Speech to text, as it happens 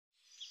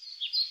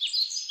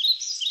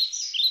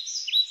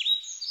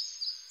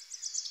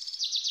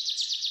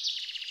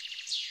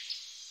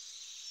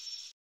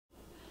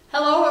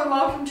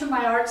to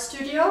my art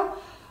studio.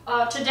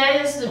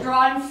 Today is the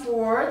drawing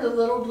for the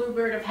Little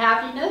Bluebird of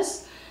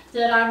Happiness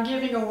that I'm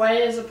giving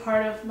away as a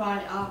part of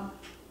my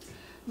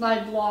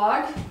my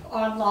blog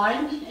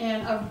online.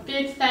 And a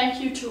big thank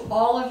you to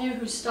all of you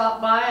who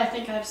stopped by. I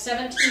think I have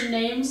 17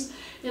 names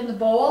in the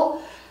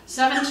bowl.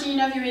 17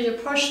 of you either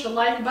pushed the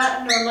like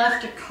button or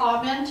left a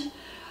comment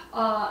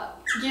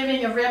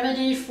giving a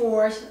remedy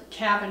for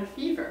cabin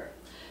fever.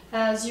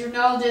 As you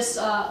know, this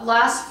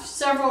last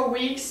several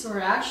weeks,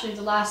 or actually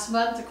the last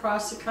month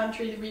across the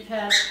country, we've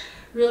had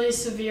really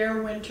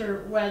severe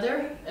winter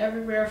weather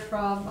everywhere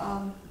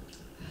from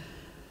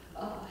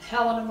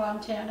Helena,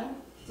 Montana,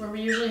 where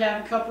we usually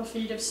have a couple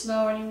feet of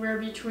snow anywhere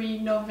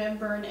between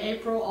November and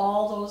April,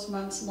 all those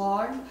months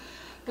long.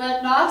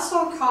 But not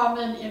so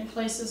common in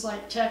places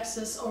like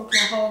Texas,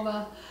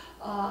 Oklahoma,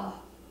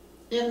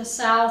 in the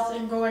south,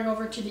 and going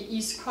over to the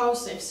East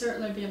Coast. They've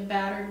certainly been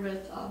battered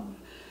with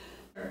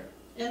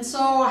and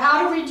so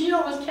how do we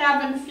deal with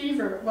cabin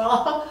fever?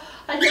 Well,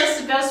 I guess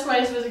the best way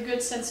is with a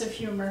good sense of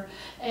humor.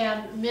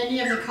 And many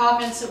of the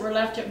comments that were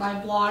left at my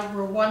blog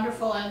were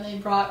wonderful, and they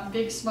brought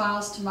big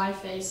smiles to my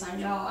face, I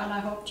know, and I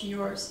hope to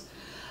yours.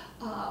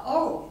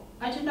 Oh,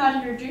 I did not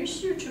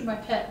introduce you to my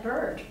pet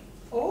bird.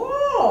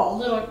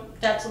 Oh,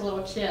 that's a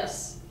little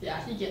kiss.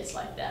 Yeah, he gets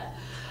like that.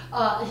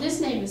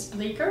 His name is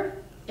Bleecker,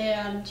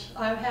 and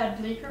I've had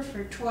Bleecker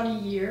for 20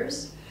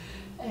 years.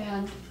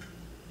 And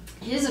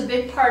he's a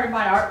big part of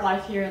my art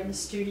life here in the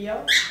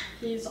studio.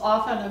 He's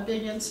often a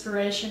big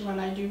inspiration when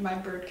I do my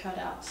bird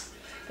cutouts.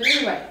 But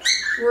anyway,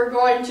 we're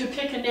going to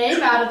pick a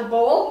name out of the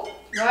bowl,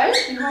 right?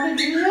 You want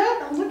to do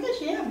that? Oh, look at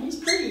him. He's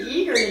pretty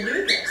eager to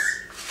do this.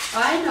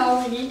 I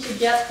know we need to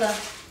get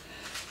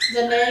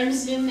the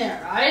names in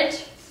there,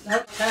 right?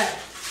 Okay.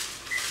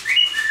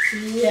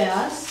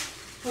 Yes.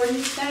 What are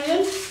you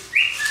saying?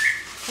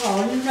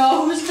 Oh, you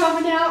know who's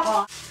coming out?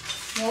 Oh,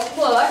 don't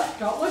look.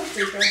 Don't look,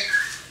 Bleecker.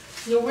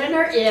 The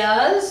winner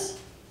is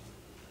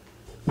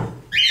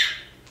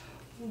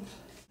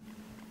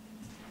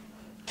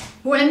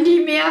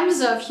Wendy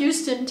Mims of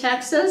Houston,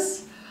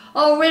 Texas.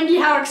 Oh, Wendy,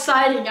 how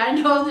exciting. I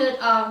know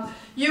that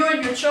you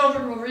and your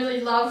children will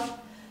really love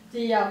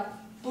the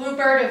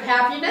Bluebird of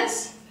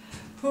Happiness,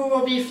 who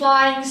will be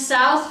flying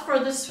south for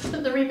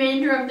the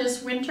remainder of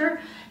this winter,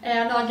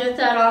 and I'll get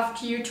that off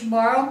to you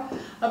tomorrow.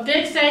 A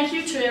big thank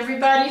you to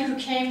everybody who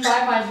came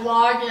by my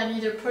blog and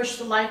either pushed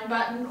the like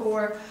button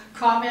or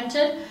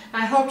commented.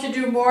 I hope to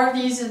do more of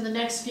these in the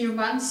next few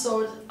months,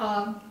 so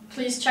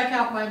please check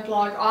out my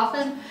blog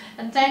often.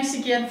 And thanks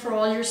again for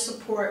all your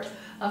support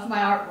of my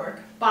artwork.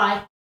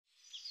 Bye.